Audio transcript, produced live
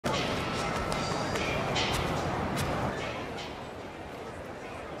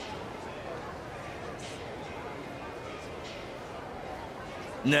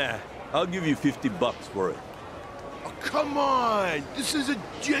Nah, I'll give you $50 for it. Oh, come on! This is a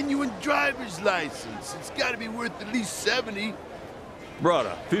genuine driver's license. It's gotta be worth at least 70.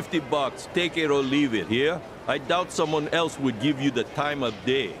 Brother, $50, take it or leave it, here? I doubt someone else would give you the time of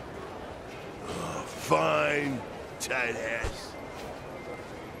day. Oh, fine, tight ass.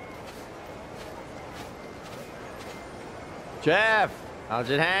 Jeff, how's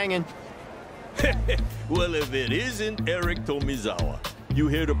it hanging? Well, if it isn't Eric Tomizawa, you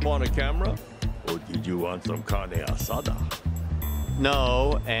hit upon a camera? Or did you want some carne asada?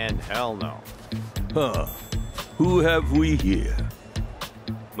 No, and hell no. Huh. Who have we here?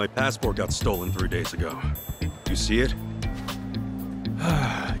 My passport got stolen 3 days ago. You see it?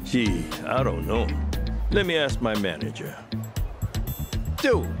 Gee, I don't know. Let me ask my manager.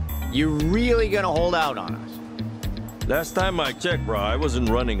 Dude, you really gonna hold out on us? Last time I checked, bro, I wasn't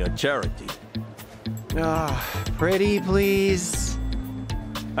running a charity. Pretty please?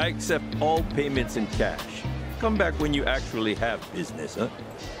 I accept all payments in cash. Come back when you actually have business, huh?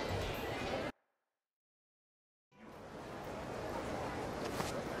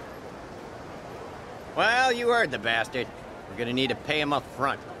 Well, you heard the bastard. We're gonna need to pay him up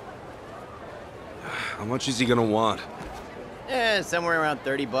front. How much is he gonna want? Somewhere around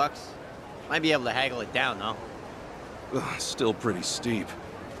 30 bucks. Might be able to haggle it down, though. Ugh, still pretty steep.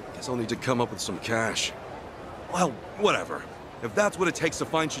 Guess I'll need to come up with some cash. Well, whatever. If that's what it takes to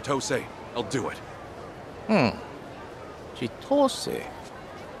find Chitose, I'll do it. Chitose.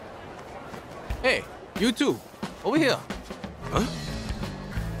 Hey, you two. Over here. Huh?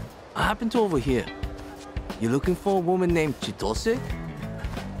 I happen to overhear. You looking for a woman named Chitose?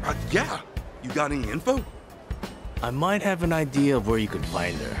 Yeah. You got any info? I might have an idea of where you can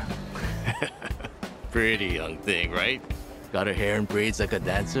find her. Pretty young thing, right? Got her hair in braids like a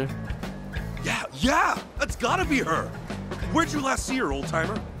dancer? Yeah! That's gotta be her! Where'd you last see her,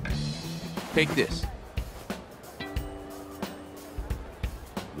 old-timer? Take this.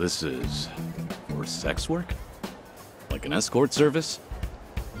 This is for sex work? Like an escort service?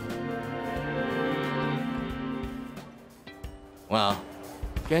 Well,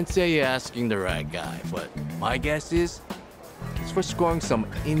 can't say you're asking the right guy, but my guess is it's for scoring some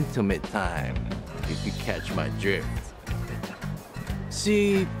intimate time, if you catch my drift.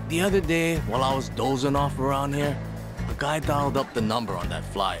 See, the other day, while I was dozing off around here, a guy dialed up the number on that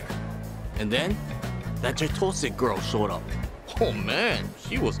flyer. And then, that Chitose girl showed up. Oh man,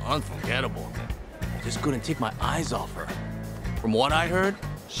 she was unforgettable. I just couldn't take my eyes off her. From what I heard,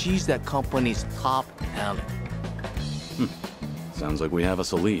 she's that company's top talent. Sounds like we have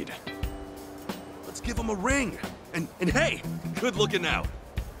us a lead. Let's give him a ring. And hey, good looking out.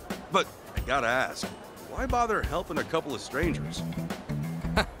 But I gotta ask, why bother helping a couple of strangers?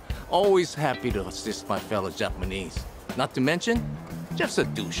 Always happy to assist my fellow Japanese. Not to mention, Jeff's a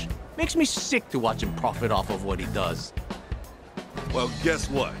douche. Makes me sick to watch him profit off of what he does. Well, guess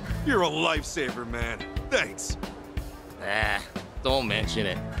what? You're a lifesaver, man. Thanks. Don't mention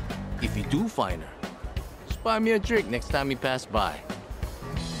it. If you do find her, just buy me a drink next time you pass by.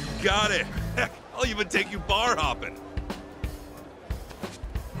 Got it. Heck, I'll even take you bar hopping.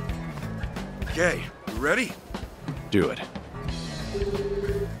 Okay, you ready? Do it.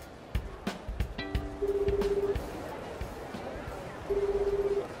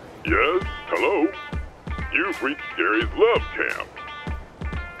 Yes, hello? You've reached Gary's Love Camp.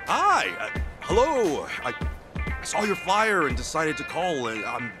 Hi. Hello. I saw your flyer and decided to call, and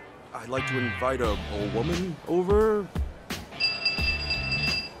I'd like to invite a woman over.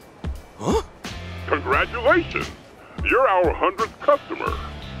 Huh? Congratulations! You're our 100th customer.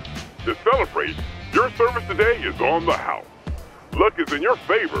 To celebrate, your service today is on the house. Luck is in your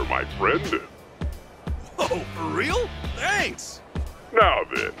favor, my friend. Oh, for real? Thanks. Now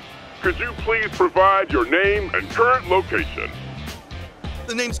then, could you please provide your name and current location?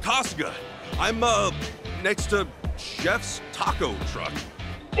 The name's Kasuga. I'm, next to Chef's taco truck.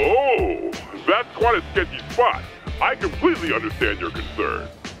 Oh, that's quite a sketchy spot. I completely understand your concern.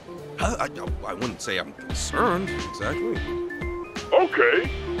 I wouldn't say I'm concerned, exactly. Okay,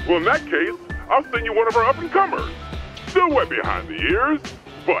 well in that case, I'll send you one of our up-and-comers. Still wet behind the ears,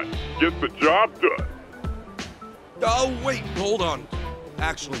 but gets the job done. Oh, wait, hold on.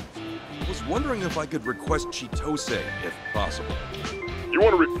 Actually, I was wondering if I could request Chitose, if possible. You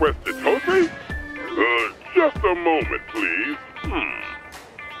want to request Chitose? Just a moment, please.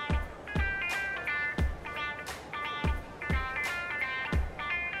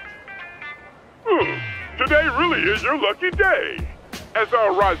 Today really is your lucky day. As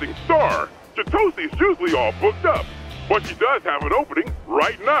our rising star, Chitose's usually all booked up, but she does have an opening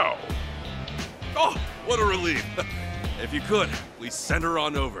right now. Oh, what a relief. if you could, please send her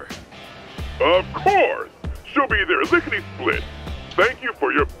on over. Of course! She'll be there lickety-split. Thank you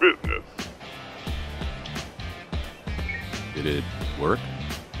for your business. Did it work?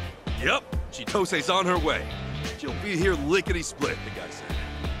 Yep, Chitose's on her way. She'll be here lickety-split, the guy said.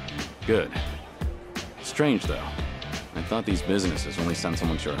 Good. Strange, though. I thought these businesses only send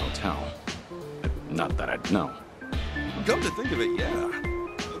someone to your hotel. Not that I'd know. Come to think of it, yeah.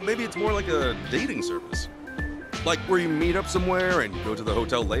 Maybe it's more like a dating service. Like where you meet up somewhere and go to the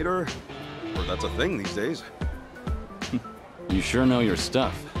hotel later. Or that's a thing these days. You sure know your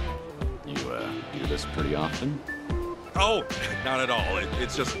stuff. You, do this pretty often? Oh, not at all.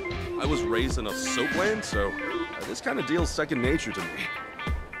 It's just, I was raised in a soapland, so this kind of deal's second nature to me.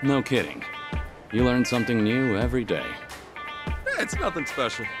 No kidding. You learn something new every day. It's nothing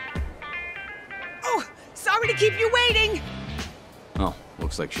special. Oh, sorry to keep you waiting. Oh,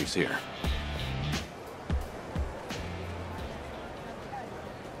 looks like she's here.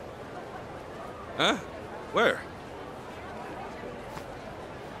 Huh? Where?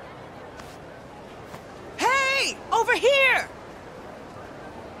 Hey, over here.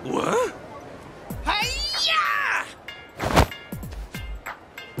 What? Hi-ya!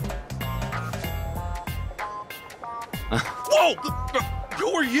 Whoa! Who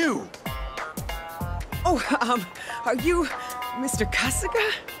are you? Oh, are you Mr.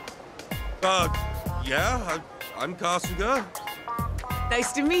 Kasuga? Yeah, I'm Kasuga.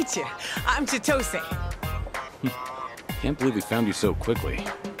 Nice to meet you. I'm Chitose. Can't believe we found you so quickly.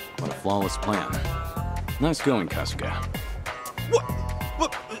 What a flawless plan. Nice going, Kasuga. What?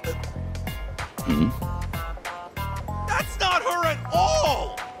 What? That's not her at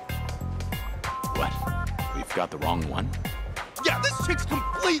all! What? We've got the wrong one? Yeah, this chick's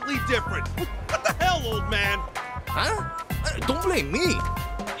completely different. What the hell, old man? Huh? Don't blame me.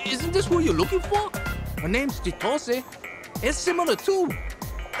 Isn't this what you're looking for? Her name's Chitose. It's similar too.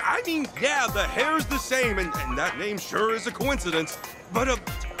 I mean, yeah, the hair's the same, and that name sure is a coincidence. But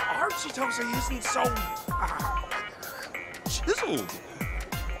our Chitose isn't so chiseled.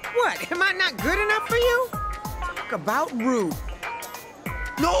 What, am I not good enough for you? Talk about rude.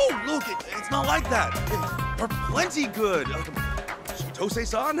 No, look, it's not like that. We're plenty good.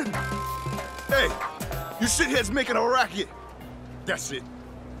 Chitose-san? Hey, you shitheads making a racket. That's it.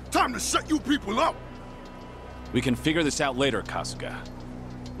 Time to shut you people up. We can figure this out later, Kasuga.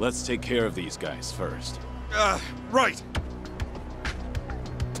 Let's take care of these guys first. Right.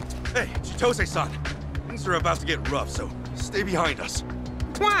 Hey, Chitose-san. Things are about to get rough, so stay behind us.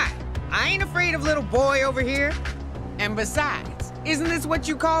 Why? I ain't afraid of little boy over here. And besides, isn't this what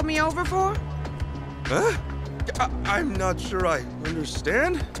you called me over for? Huh? I'm not sure I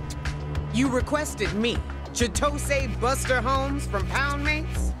understand. You requested me, Chitose Buster Holmes from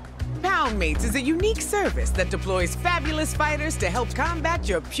Poundmates? Poundmates is a unique service that deploys fabulous fighters to help combat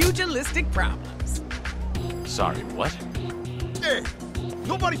your pugilistic problems. Sorry, what? Hey,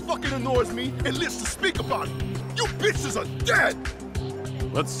 nobody fucking annoys me and lives to speak about it. You bitches are dead.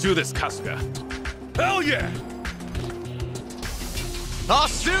 Let's do this, Kasuga. Hell yeah. I'll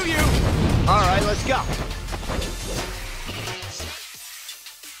sue you! All right, let's go.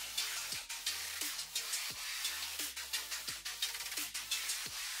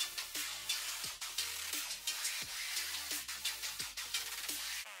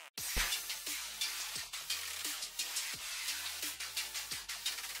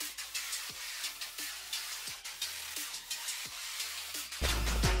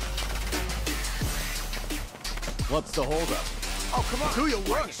 What's the holdup? Oh, come on. Do your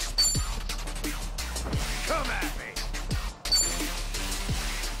worst. Come at me.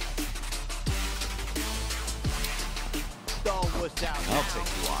 Don't wuss out now. I'll take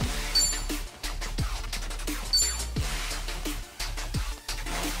you on.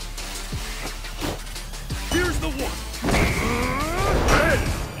 Here's the one. Hey,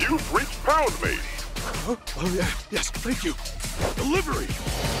 you've reached Poundmate. Huh? Oh, yeah. Yes, thank you. Delivery.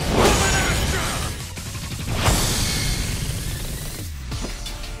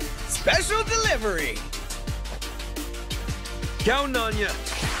 Special delivery. Counting on you.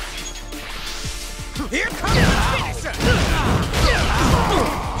 Here comes the finisher.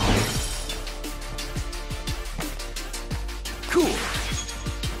 Cool.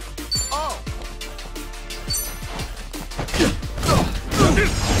 Oh.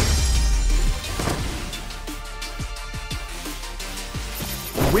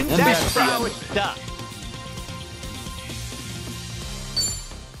 Win And that that's the proud end of it. stuff.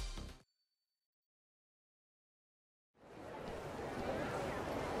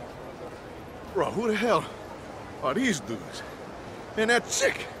 Bro, who the hell are these dudes? And that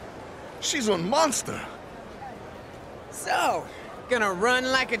chick, she's on Monster. So, gonna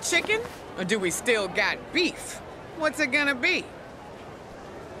run like a chicken? Or do we still got beef? What's it gonna be?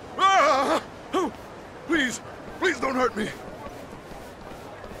 Ah! Oh, please don't hurt me.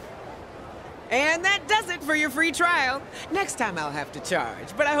 And that does it for your free trial. Next time I'll have to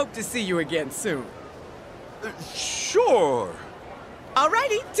charge, but I hope to see you again soon. Sure.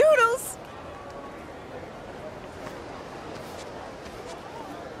 Alrighty, toodles!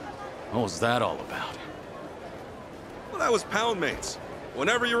 What was that all about? Well, that was pound mates.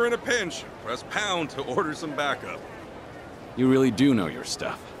 Whenever you're in a pinch, press pound to order some backup. You really do know your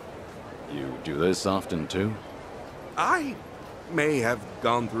stuff. You do this often, too? I may have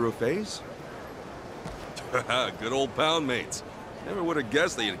gone through a phase. Good old pound mates. Never would have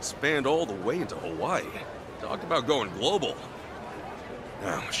guessed they'd expand all the way into Hawaii. Talk about going global.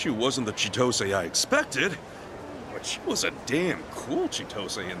 Now, she wasn't the Chitose I expected, but she was a damn cool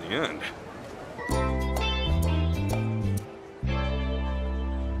Chitose in the end.